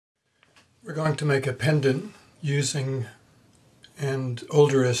We're going to make a pendant using an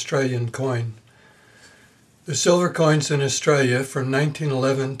older Australian coin. The silver coins in Australia from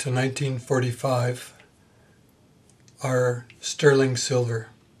 1911 to 1945 are sterling silver.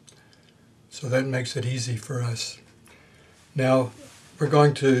 So that makes it easy for us. Now we're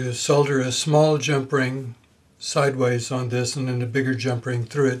going to solder a small jump ring sideways on this and then a bigger jump ring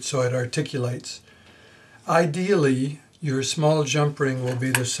through it so it articulates. Ideally, your small jump ring will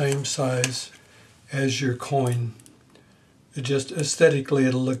be the same size as your coin. It just aesthetically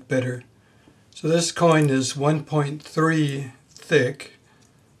it'll look better. So this coin is 1.3 thick,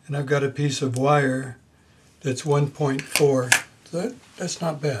 and I've got a piece of wire that's 1.4. So that's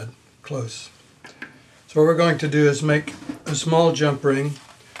not bad, close. So what we're going to do is make a small jump ring,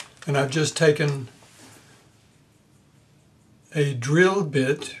 and I've just taken a drill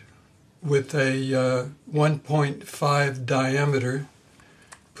bit with a 1.5 diameter,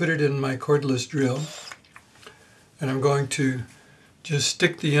 put it in my cordless drill, and I'm going to just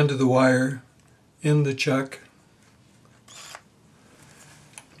stick the end of the wire in the chuck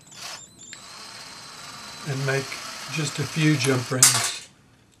and make just a few jump rings.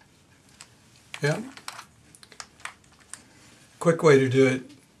 Yeah. Quick way to do it.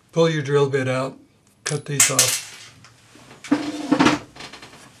 Pull your drill bit out, cut these off.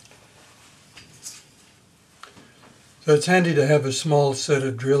 So it's handy to have a small set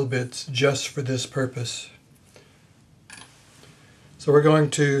of drill bits just for this purpose. So we're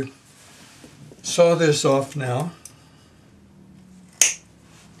going to saw this off now.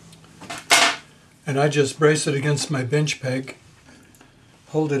 And I just brace it against my bench peg,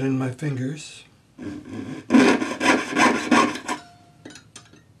 hold it in my fingers.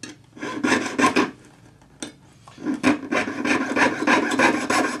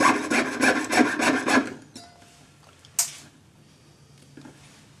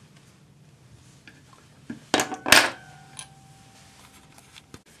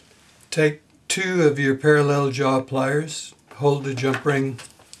 Take two of your parallel jaw pliers, hold the jump ring,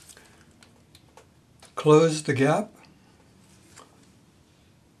 close the gap,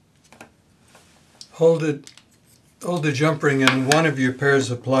 hold the jump ring in one of your pairs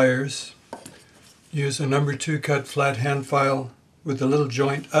of pliers, use a number 2 cut flat hand file with a little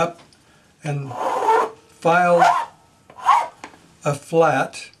joint up, and file a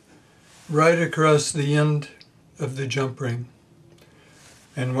flat right across the end of the jump ring.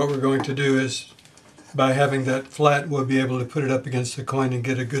 And what we're going to do is, by having that flat, we'll be able to put it up against the coin and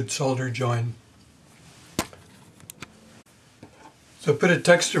get a good solder join. So put a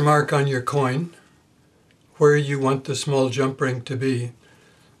texture mark on your coin where you want the small jump ring to be.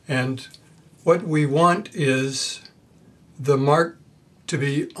 And what we want is the mark to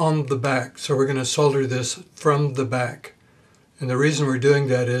be on the back. So we're going to solder this from the back. And the reason we're doing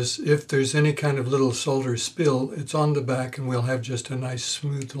that is if there's any kind of little solder spill, it's on the back and we'll have just a nice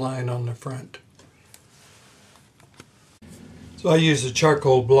smooth line on the front. So I use a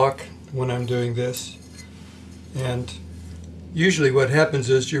charcoal block when I'm doing this. And usually what happens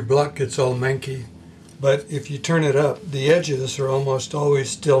is your block gets all manky. But if you turn it up, the edges are almost always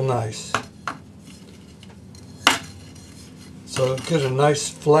still nice. So get a nice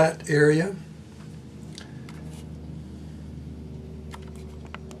flat area.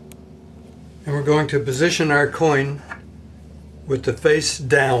 And we're going to position our coin with the face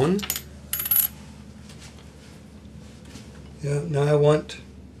down. Yeah, now I want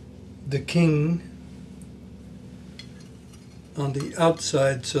the king on the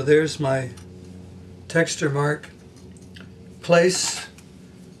outside, so there's my texture mark. Place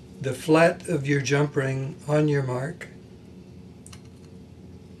the flat of your jump ring on your mark.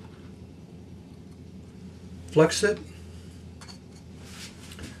 Flex it.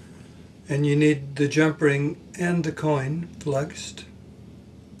 And you need the jump ring and the coin flexed,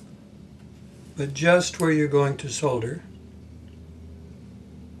 but just where you're going to solder.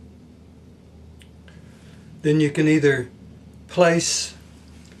 Then you can either place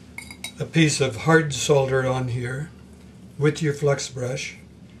a piece of hard solder on here with your flex brush,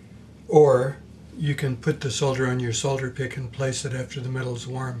 or you can put the solder on your solder pick and place it after the metal's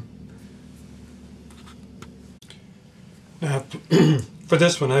warm. Now, for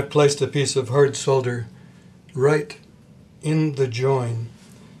this one, I've placed a piece of hard solder right in the join,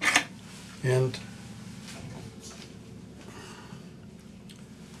 and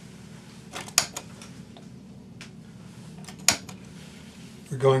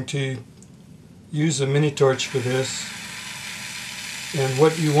we're going to use a mini torch for this. And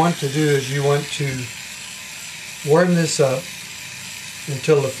what you want to do is you want to warm this up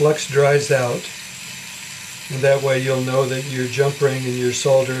until the flux dries out. And that way you'll know that your jump ring and your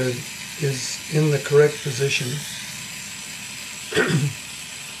solder is in the correct position.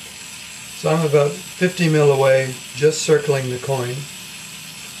 So I'm about 50 mil away, just circling the coin.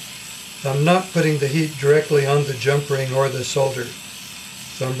 I'm not putting the heat directly on the jump ring or the solder,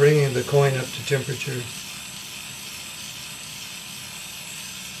 so I'm bringing the coin up to temperature.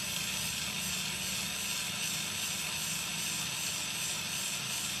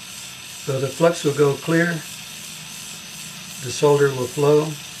 So the flux will go clear, the solder will flow,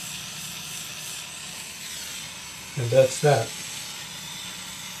 and that's that.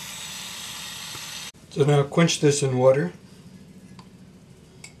 So now quench this in water.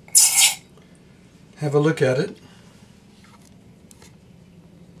 Have a look at it.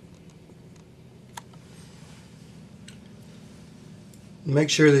 Make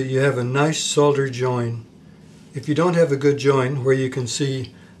sure that you have a nice solder join. If you don't have a good join where you can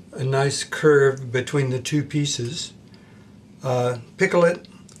see a nice curve between the two pieces, pickle it,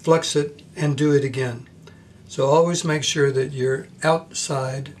 flux it, and do it again. So always make sure that your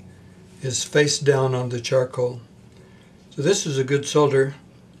outside is face down on the charcoal. So this is a good solder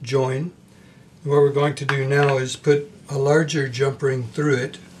join. What we're going to do now is put a larger jump ring through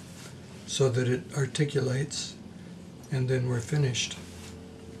it so that it articulates, and then we're finished.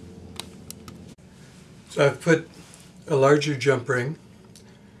 So I've put a larger jump ring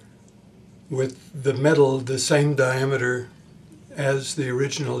with the metal the same diameter as the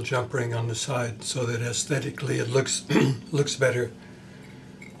original jump ring on the side, so that aesthetically it looks looks better.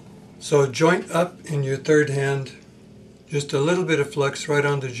 So joint up in your third hand, just a little bit of flux right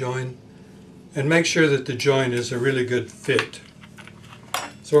on the join, and make sure that the join is a really good fit.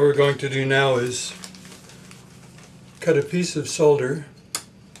 So what we're going to do now is cut a piece of solder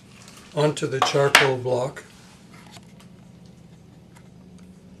onto the charcoal block.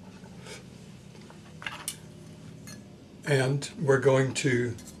 And we're going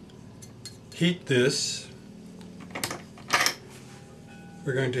to heat this.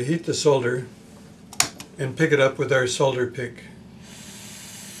 We're going to heat the solder and pick it up with our solder pick.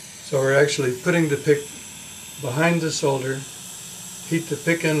 So we're actually putting the pick behind the solder, heat the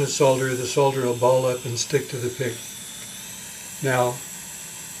pick in the solder will ball up and stick to the pick. Now,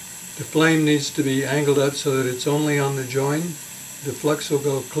 the flame needs to be angled up so that it's only on the join. The flux will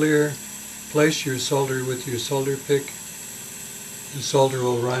go clear. Place your solder with your solder pick. The solder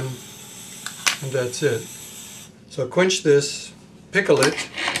will run, and that's it. So quench this, pickle it,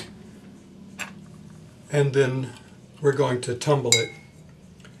 and then we're going to tumble it.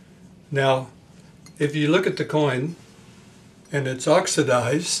 Now, if you look at the coin and it's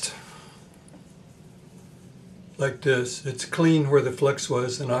oxidized, like this, it's clean where the flux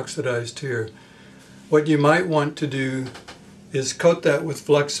was and oxidized here. What you might want to do is coat that with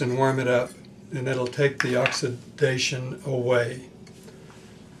flux and warm it up, and it'll take the oxidation away.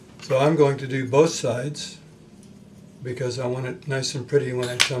 So I'm going to do both sides because I want it nice and pretty when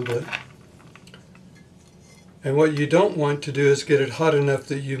I tumble it. And what you don't want to do is get it hot enough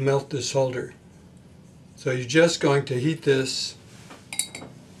that you melt the solder. So you're just going to heat this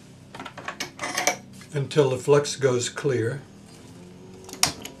until the flux goes clear.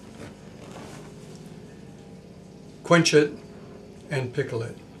 Quench it and pickle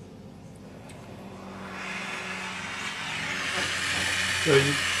it. So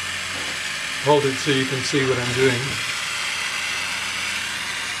you hold it so you can see what I'm doing.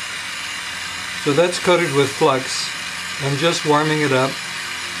 So that's coated with flux. I'm just warming it up.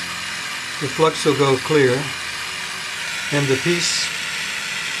 The flux will go clear, and the piece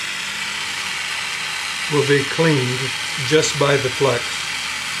will be cleaned just by the flux.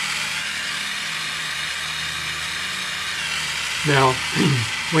 Now,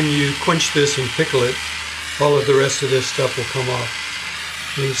 when you quench this and pickle it, all of the rest of this stuff will come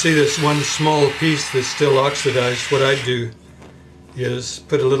off. You can see this one small piece that's still oxidized. What I do is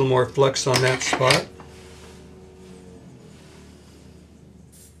put a little more flux on that spot.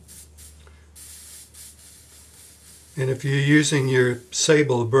 And if you're using your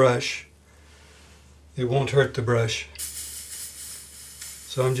sable brush, it won't hurt the brush.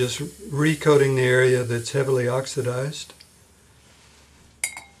 So I'm just recoating the area that's heavily oxidized.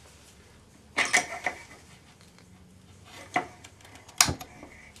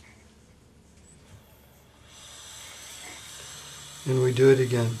 And we do it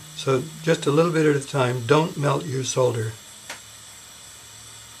again. So just a little bit at a time. Don't melt your solder.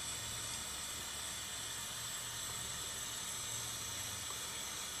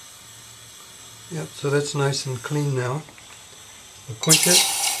 Yep, so that's nice and clean now. We'll quench it,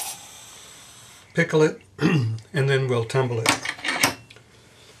 pickle it, and then we'll tumble it.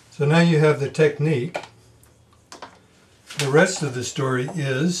 So now you have the technique. The rest of the story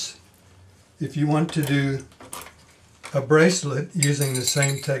is if you want to do a bracelet using the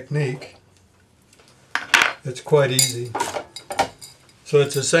same technique, it's quite easy. So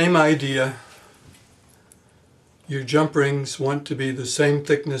it's the same idea. Your jump rings want to be the same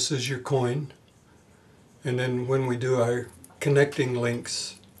thickness as your coin. And then when we do our connecting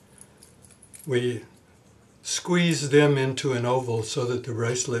links, we squeeze them into an oval so that the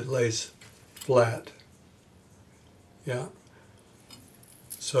bracelet lays flat. Yeah.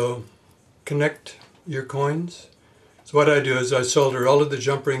 So connect your coins. So what I do is I solder all of the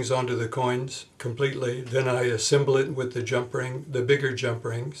jump rings onto the coins completely. Then I assemble it with the jump ring, the bigger jump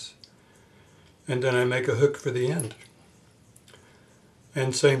rings. And then I make a hook for the end.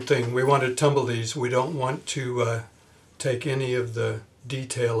 And same thing, we want to tumble these. We don't want to take any of the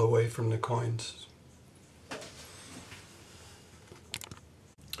detail away from the coins.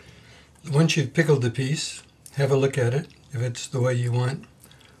 Once you've pickled the piece, have a look at it, if it's the way you want.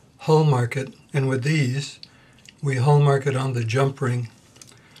 Hallmark it, and with these, we hallmark it on the jump ring.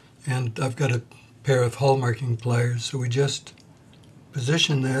 And I've got a pair of hallmarking pliers, so we just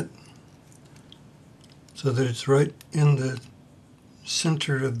position that so that it's right in the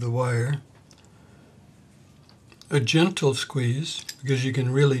center of the wire. A gentle squeeze, because you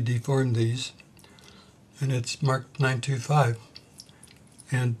can really deform these, and it's marked 925,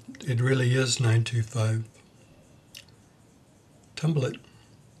 and it really is 925. Tumble it.